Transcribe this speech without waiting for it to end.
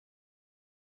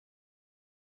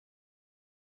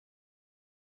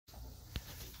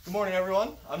Good morning,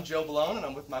 everyone. I'm Joe Balone, and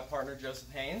I'm with my partner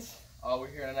Joseph Haynes. We're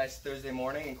here on a nice Thursday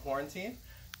morning in quarantine,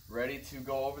 ready to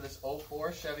go over this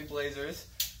 '04 Chevy Blazer's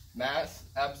mass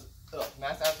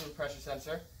absolute pressure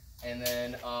sensor and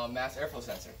then mass airflow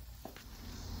sensor.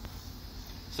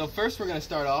 So first, we're going to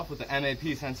start off with the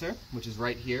MAP sensor, which is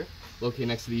right here, located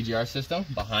next to the EGR system,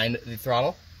 behind the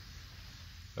throttle.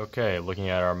 Okay, looking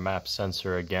at our MAP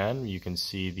sensor again, you can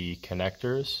see the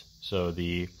connectors. So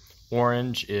the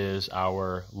orange is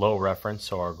our low reference,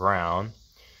 so our ground,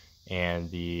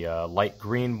 and the light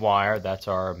green wire, that's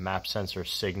our MAP sensor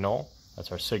signal,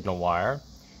 that's our signal wire,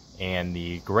 and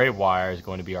the gray wire is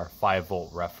going to be our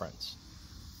 5-volt reference.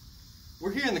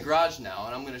 We're here in the garage now,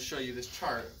 and I'm going to show you this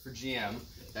chart for GM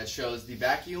that shows the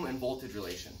vacuum and voltage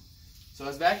relation. So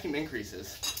as vacuum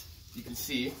increases, you can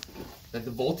see that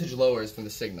the voltage lowers from the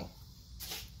signal.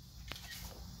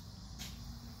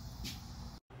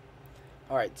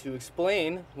 Alright, to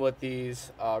explain what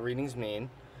these readings mean,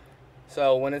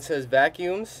 so when it says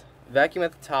vacuum at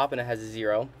the top and it has a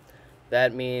 0,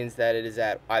 that means that it is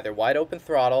at either wide open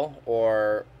throttle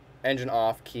or engine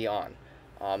off, key on.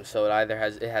 So it either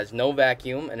has no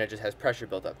vacuum and it just has pressure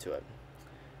built up to it.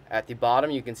 At the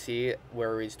bottom you can see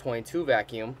where it reads 22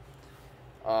 vacuum.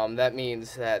 That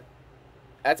means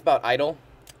that's about idle,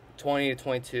 20 to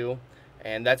 22,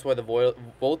 and that's where the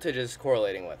voltage is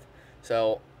correlating with.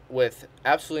 So with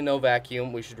absolutely no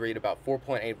vacuum, we should read about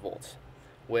 4.8 volts.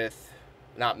 With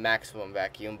not maximum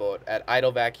vacuum, but at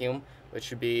idle vacuum, it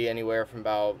should be anywhere from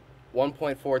about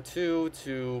 1.42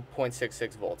 to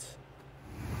 0.66 volts.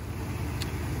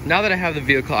 Now that I have the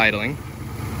vehicle idling,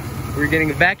 we're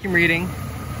getting a vacuum reading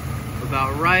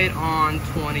about right on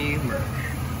 20 merc.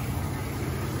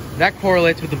 That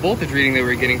correlates with the voltage reading that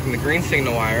we're getting from the green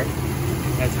signal wire.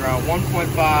 That's around 1.5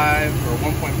 or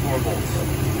 1.4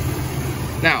 volts.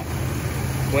 Now,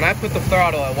 when I put the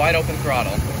throttle at wide open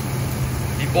throttle,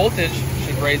 the voltage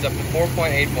should raise up to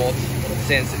 4.8 volts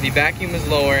since the vacuum is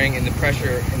lowering and the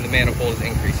pressure in the manifold is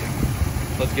increasing.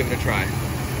 Let's give it a try.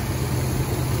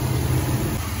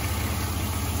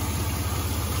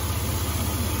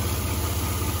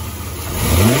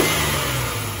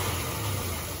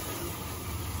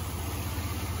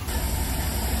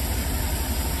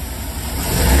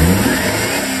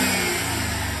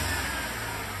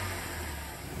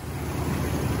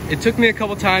 It took me a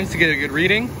couple times to get a good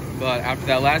reading, but after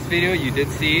that last video, you did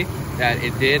see that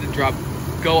it did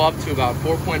go up to about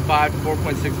 4.5 to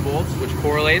 4.6 volts, which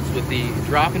correlates with the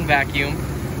drop in vacuum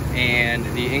and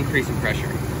the increase in pressure.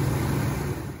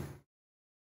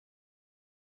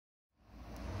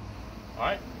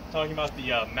 Alright, talking about the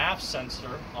MAF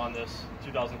sensor on this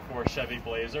 2004 Chevy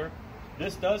Blazer.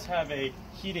 This does have a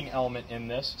heating element in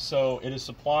this, so it is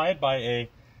supplied by a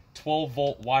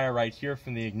 12-volt wire right here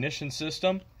from the ignition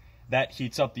system. That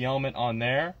heats up the element on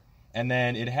there, and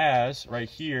then it has right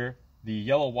here the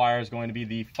yellow wire is going to be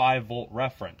the 5-volt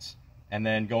reference, and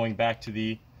then going back to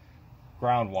the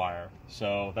ground wire.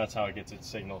 So that's how it gets its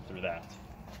signal through that.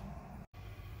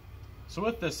 So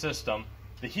with this system,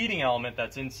 the heating element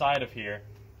that's inside of here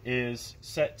is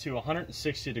set to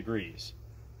 160 degrees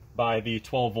by the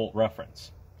 12-volt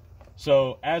reference.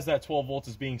 So as that 12 volts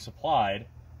is being supplied,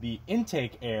 the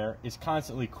intake air is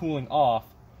constantly cooling off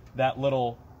that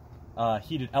little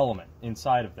heated element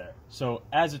inside of there. So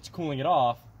as it's cooling it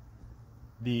off,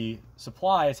 the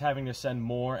supply is having to send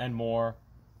more and more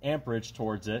amperage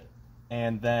towards it,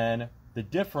 and then the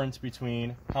difference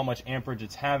between how much amperage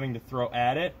it's having to throw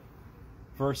at it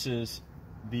versus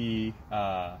the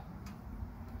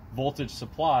voltage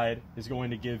supplied is going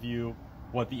to give you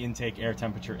what the intake air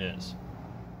temperature is.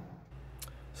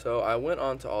 So I went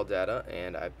on to All Data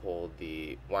and I pulled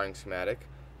the wiring schematic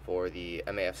for the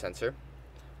MAF sensor.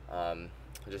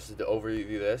 Just to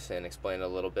overview this and explain it a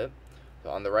little bit. So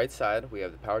on the right side we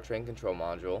have the powertrain control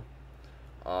module,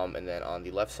 and then on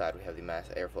the left side we have the mass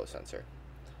airflow sensor.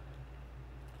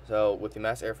 So with the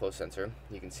mass airflow sensor,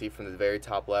 you can see from the very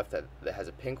top left that it has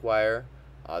a pink wire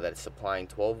that is supplying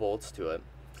 12 volts to it.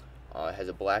 It has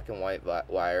a black and white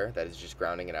wire that is just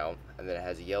grounding it out, and then it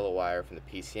has a yellow wire from the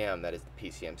PCM that is the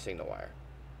PCM signal wire.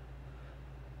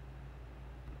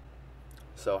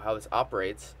 So how this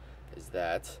operates is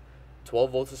that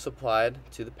 12 volts is supplied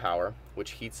to the power,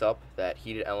 which heats up that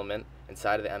heated element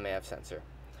inside of the MAF sensor.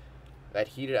 That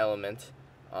heated element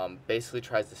basically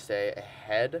tries to stay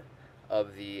ahead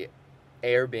of the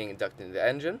air being inducted into the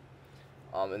engine,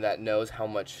 and that knows how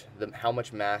much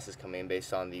mass is coming in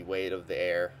based on the weight of the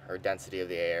air or density of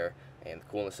the air and the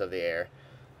coolness of the air.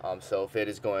 So if it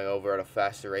is going over at a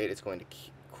faster rate, it's going to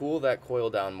cool that coil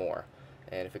down more.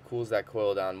 And if it cools that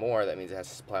coil down more, that means it has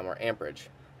to supply more amperage.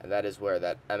 And that is where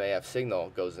that MAF signal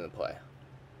goes into play.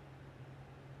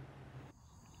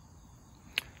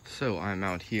 So I'm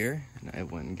out here and I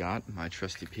went and got my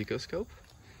trusty picoscope.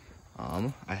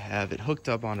 I have it hooked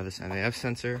up onto this MAF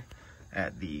sensor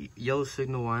at the yellow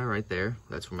signal wire right there.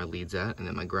 That's where my lead's at, and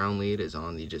then my ground lead is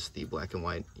on just the black and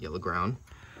white yellow ground.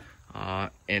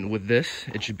 And with this,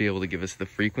 it should be able to give us the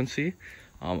frequency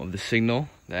of the signal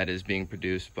that is being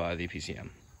produced by the PCM.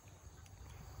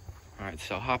 All right,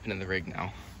 so hopping in the rig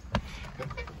now.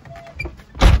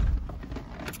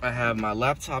 I have my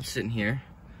laptop sitting here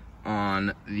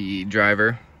on the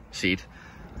driver seat,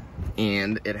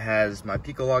 and it has my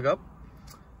Pico log up.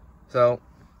 So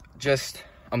I'm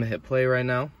gonna hit play right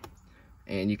now,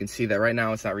 and you can see that right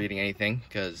now it's not reading anything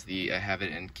because I have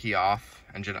it in key off,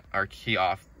 engine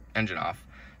off.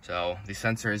 So the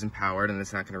sensor isn't powered and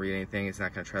it's not gonna read anything. It's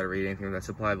not gonna try to read anything from that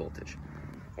supply voltage.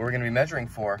 What we're gonna be measuring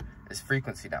for is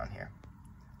frequency down here.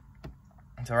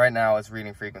 So right now it's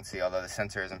reading frequency, although the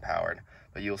sensor isn't powered,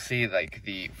 but you'll see like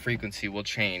the frequency will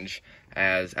change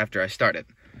after I start it.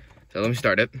 So let me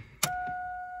start it.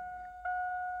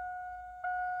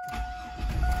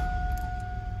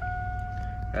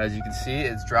 As you can see,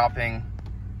 it's dropping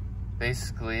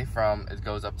basically it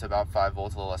goes up to about 5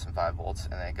 volts, a little less than 5 volts,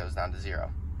 and then it goes down to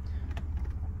 0.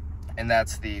 And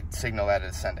that's the signal that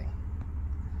it's sending.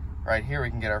 Right here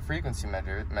we can get our frequency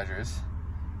measures.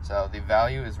 So the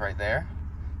value is right there.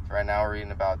 So right now we're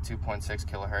reading about 2.6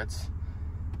 kilohertz,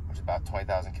 which is about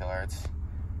 20,000 kilohertz.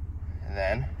 And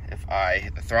then if I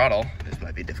hit the throttle, this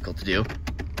might be difficult to do.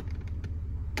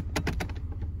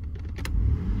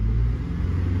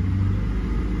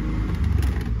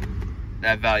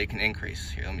 That value can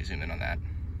increase. Here, let me zoom in on that.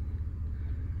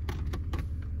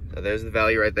 So there's the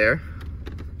value right there.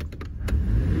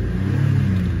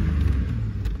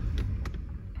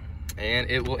 And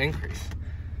it will increase.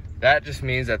 That just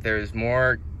means that there's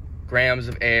more grams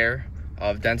of air,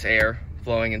 of dense air,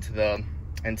 flowing into the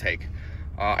intake.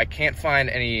 I can't find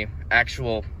any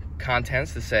actual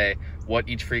contents to say what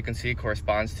each frequency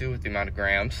corresponds to with the amount of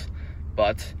grams,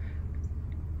 but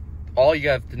all you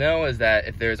have to know is that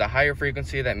if there's a higher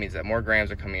frequency, that means that more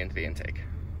grams are coming into the intake.